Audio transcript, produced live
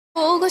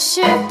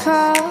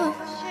싶어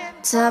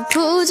다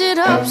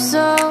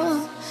부질없어.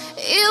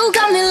 You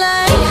got me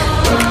like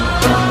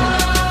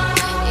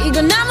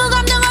이건 아무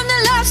감정 없는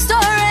love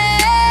story.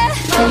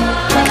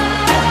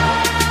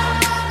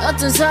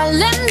 어떤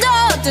설렘도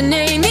어떤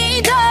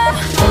의미도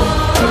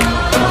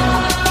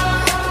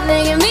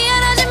내게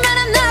미안하지만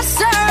I'm not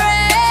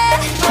sorry.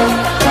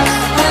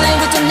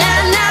 오늘부터 나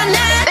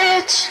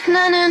Bitch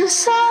나는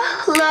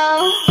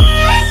solo.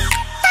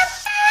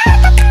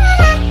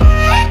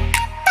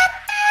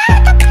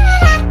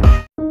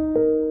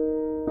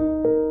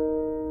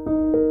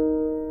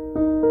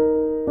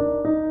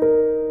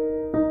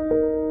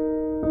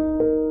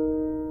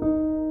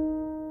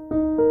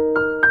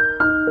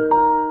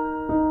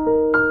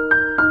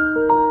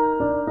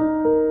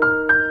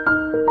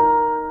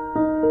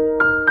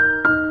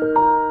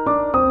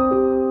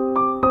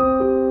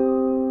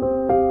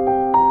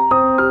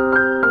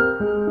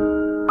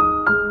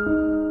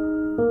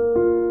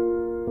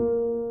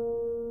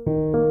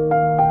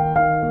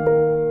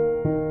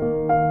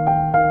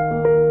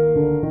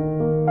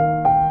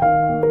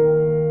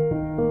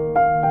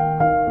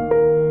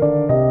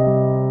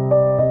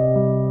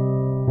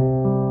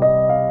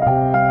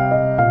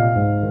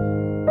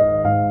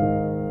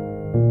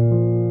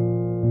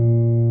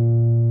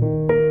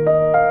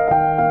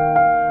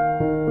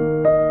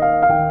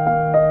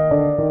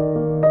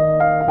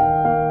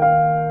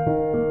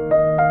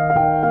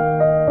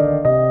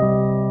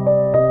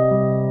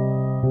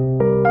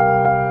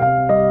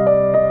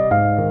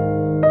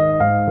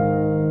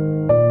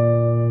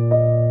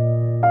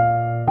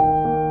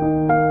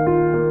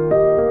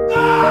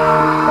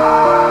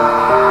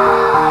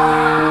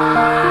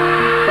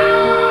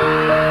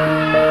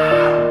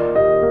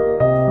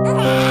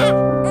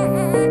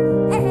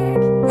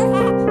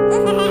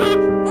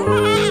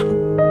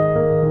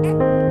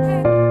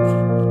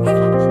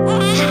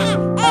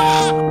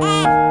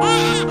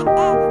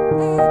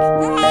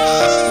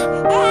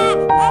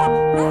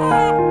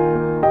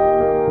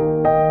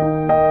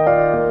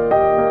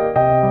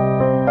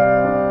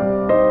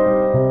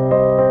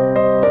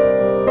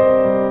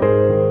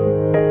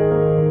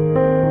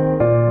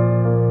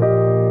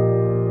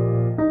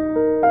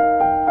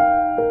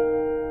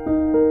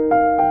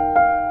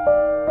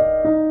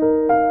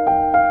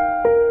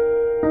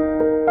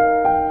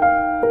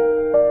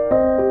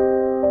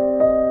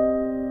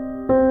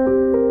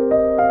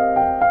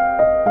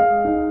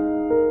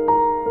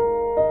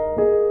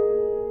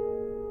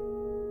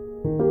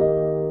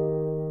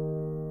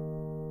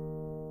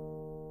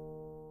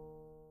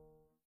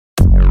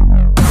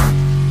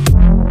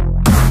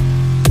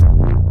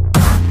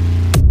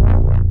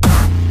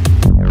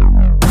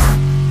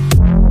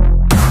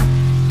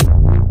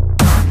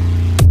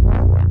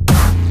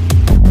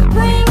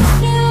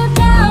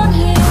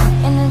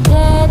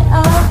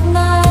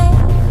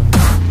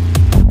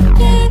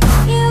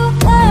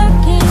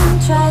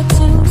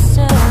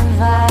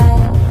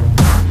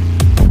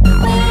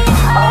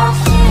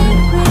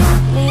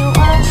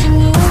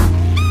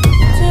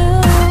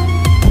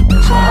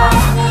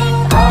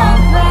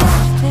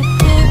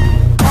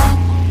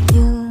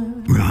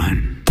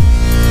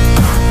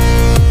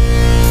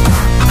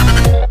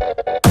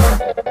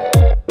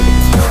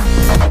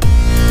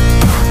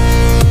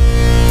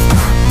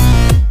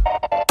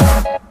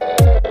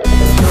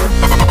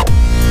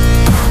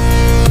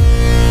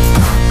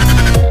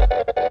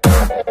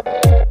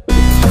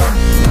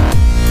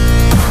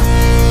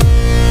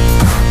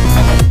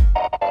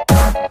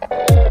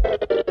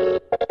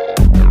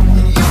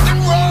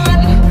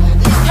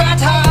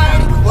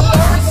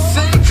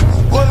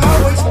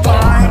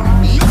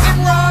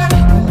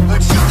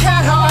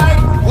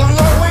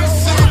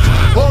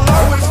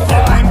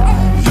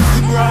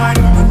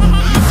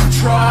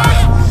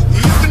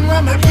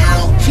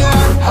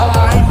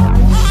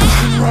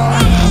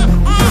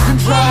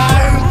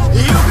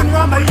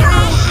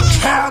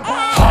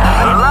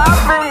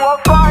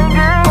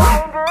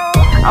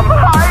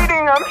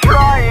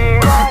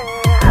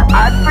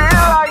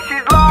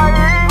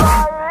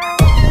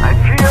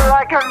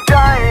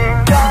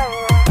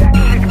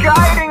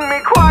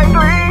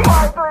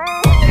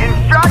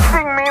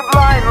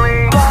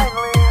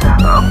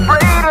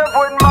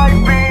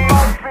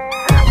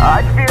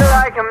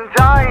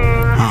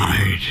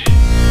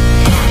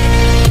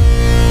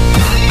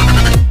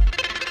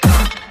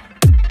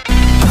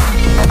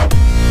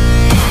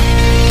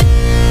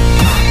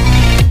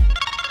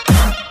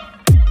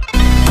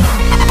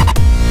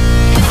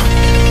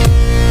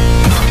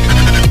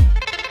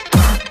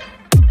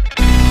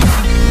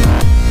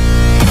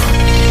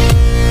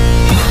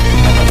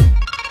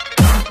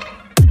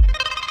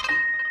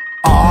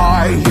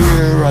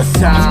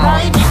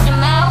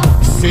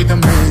 See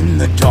them in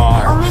the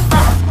dark.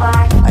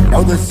 I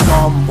know there's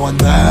someone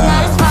there.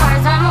 Not as far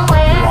as I'm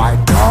aware. Why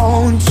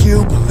don't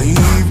you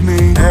believe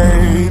me?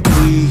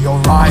 Maybe you're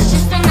right. It's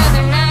just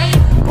another night.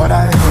 But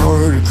I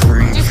heard a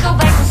creak. Just go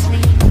back to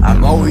sleep.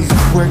 I'm always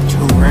quick to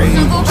rage.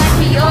 So go back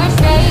to your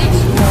stage.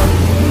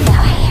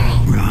 Now I hear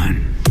it. Run.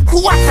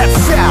 What's that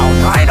sound?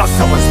 I know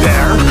someone's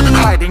there.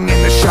 Hiding in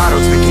the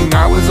shadows thinking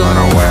I was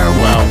unaware.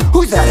 Well,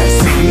 who's that I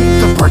see?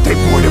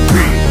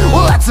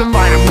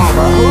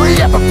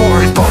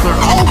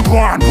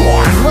 blind,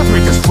 let's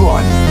make this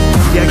fun.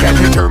 You can't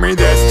deter me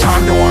this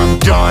time, no I'm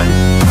done.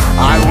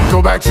 I will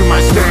go back to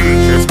my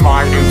stage as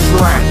my new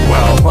trend.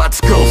 Well, let's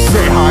go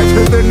say hi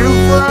to the new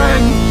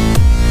friend.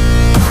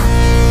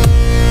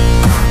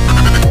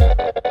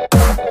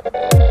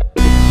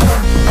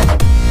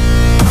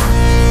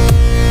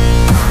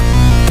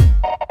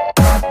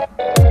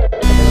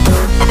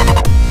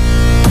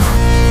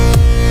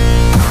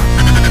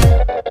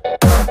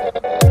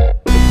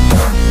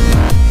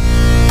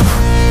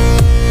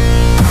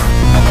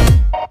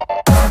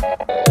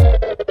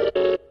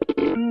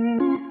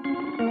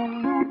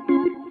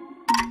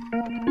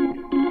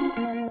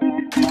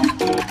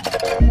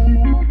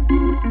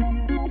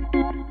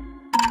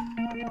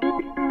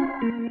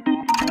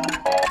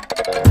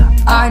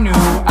 I knew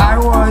I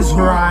was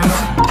right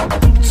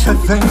to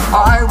think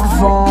I would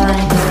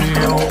find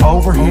you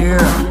over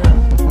here.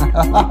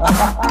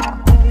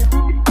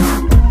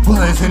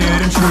 Well, isn't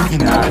it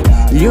intriguing that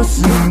you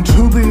seem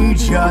to be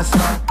just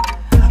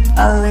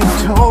a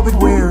little bit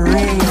weary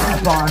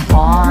of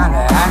Bonbon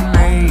and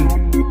me?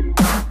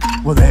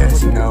 Well,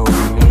 there's no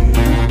need.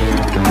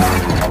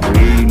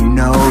 We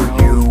know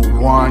you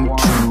want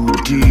to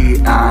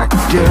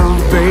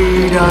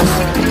deactivate us,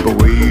 but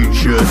we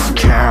just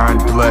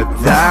can't let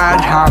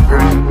that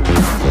happen.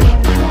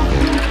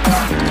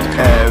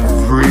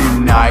 Every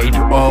night,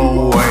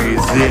 always,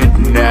 it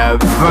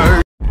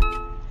never.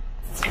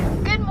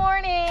 Good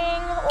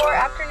morning, or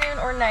afternoon,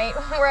 or night,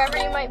 wherever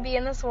you might be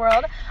in this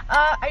world.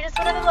 I just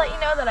wanted to let you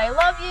know that I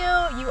love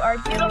you, you are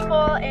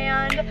beautiful,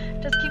 and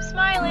just keep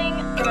smiling.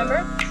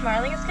 Remember,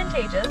 smiling is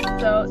contagious,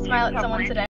 so smile at someone today.